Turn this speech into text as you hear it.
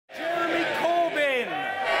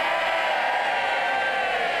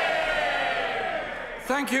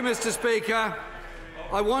Thank you, Mr. Speaker.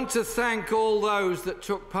 I want to thank all those that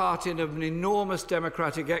took part in an enormous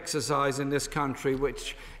democratic exercise in this country,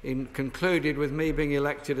 which concluded with me being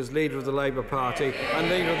elected as leader of the Labour Party and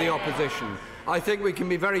leader of the opposition. I think we can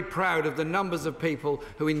be very proud of the numbers of people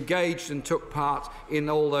who engaged and took part in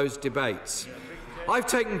all those debates. I've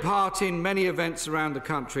taken part in many events around the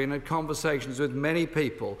country and had conversations with many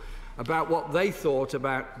people about what they thought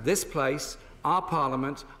about this place, our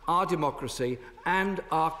Parliament, our democracy and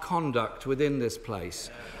our conduct within this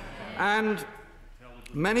place. And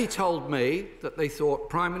many told me that they thought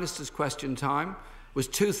Prime Minister's Question Time was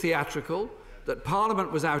too theatrical, that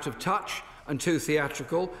Parliament was out of touch and too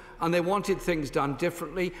theatrical, and they wanted things done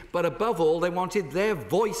differently, but above all, they wanted their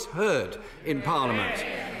voice heard in Parliament.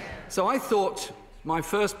 So I thought my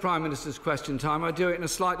first Prime Minister's Question Time, I'd do it in a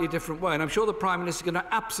slightly different way, and I'm sure the Prime Minister is going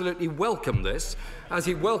to absolutely welcome this, as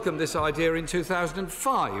he welcomed this idea in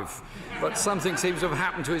 2005, but something seems to have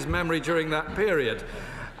happened to his memory during that period.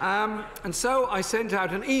 And so I sent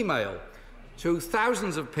out an email to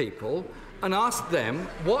thousands of people and asked them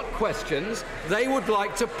what questions they would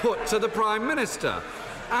like to put to the Prime Minister,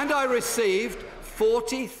 and I received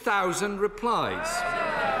 40,000 replies.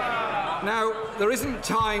 Now, there isn't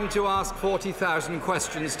time to ask 40,000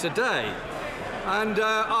 questions today, and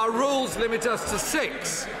our rules limit us to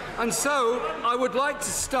 6. And so I would like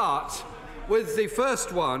to start with the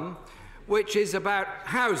first one, which is about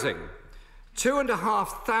housing.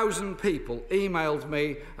 2,500 people emailed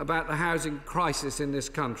me about the housing crisis in this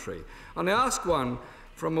country. And I asked one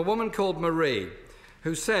from a woman called Marie,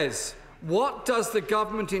 who says, "What does the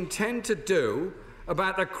government intend to do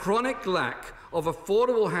about the chronic lack of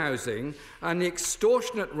affordable housing and the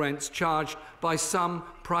extortionate rents charged by some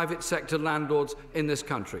private sector landlords in this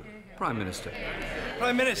country?" Prime Minister.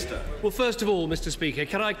 Prime Minister. Well, first of all, Mr. Speaker,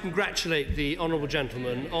 can I congratulate the honourable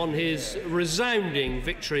gentleman on his resounding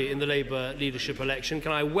victory in the Labour leadership election?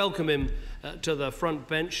 Can I welcome him to the front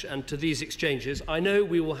bench and to these exchanges? I know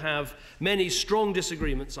we will have many strong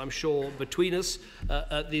disagreements, I'm sure, between us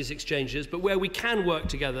at these exchanges, but where we can work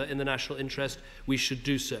together in the national interest, we should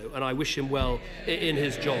do so, and I wish him well in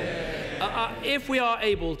his job. If we are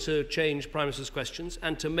able to change Prime Minister's questions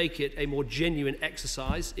and to make it a more genuine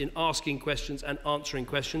exercise in asking questions and answering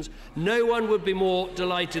questions, no one would be more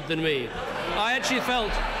delighted than me. I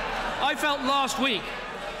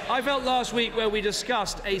felt last week where we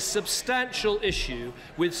discussed a substantial issue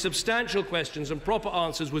with substantial questions and proper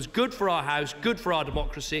answers was good for our House, good for our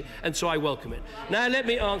democracy, and so I welcome it. Now let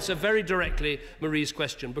me answer very directly Marie's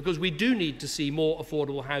question, because we do need to see more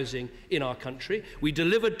affordable housing in our country. We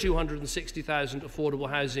delivered 260,000 affordable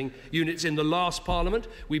housing units in the last Parliament.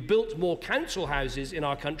 We built more council houses in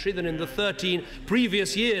our country than in the 13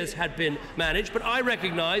 previous years had been managed, but I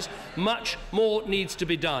recognise much more needs to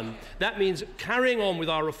be done. That means carrying on with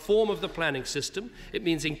our reform of the planning system. It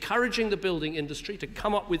means encouraging the building industry to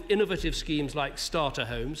come up with innovative schemes like starter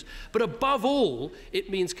homes. But above all, it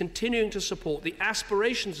means continuing to support the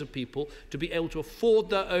aspirations of people to be able to afford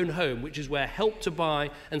their own home, which is where Help to Buy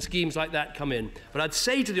and schemes like that come in. But I'd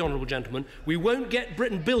say to the honourable gentleman, we won't get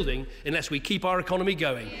Britain building unless we keep our economy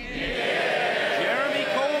going.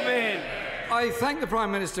 I thank the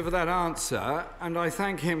Prime Minister for that answer, and I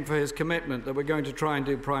thank him for his commitment that we're going to try and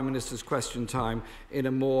do Prime Minister's Question Time in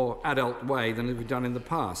a more adult way than we've done in the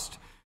past.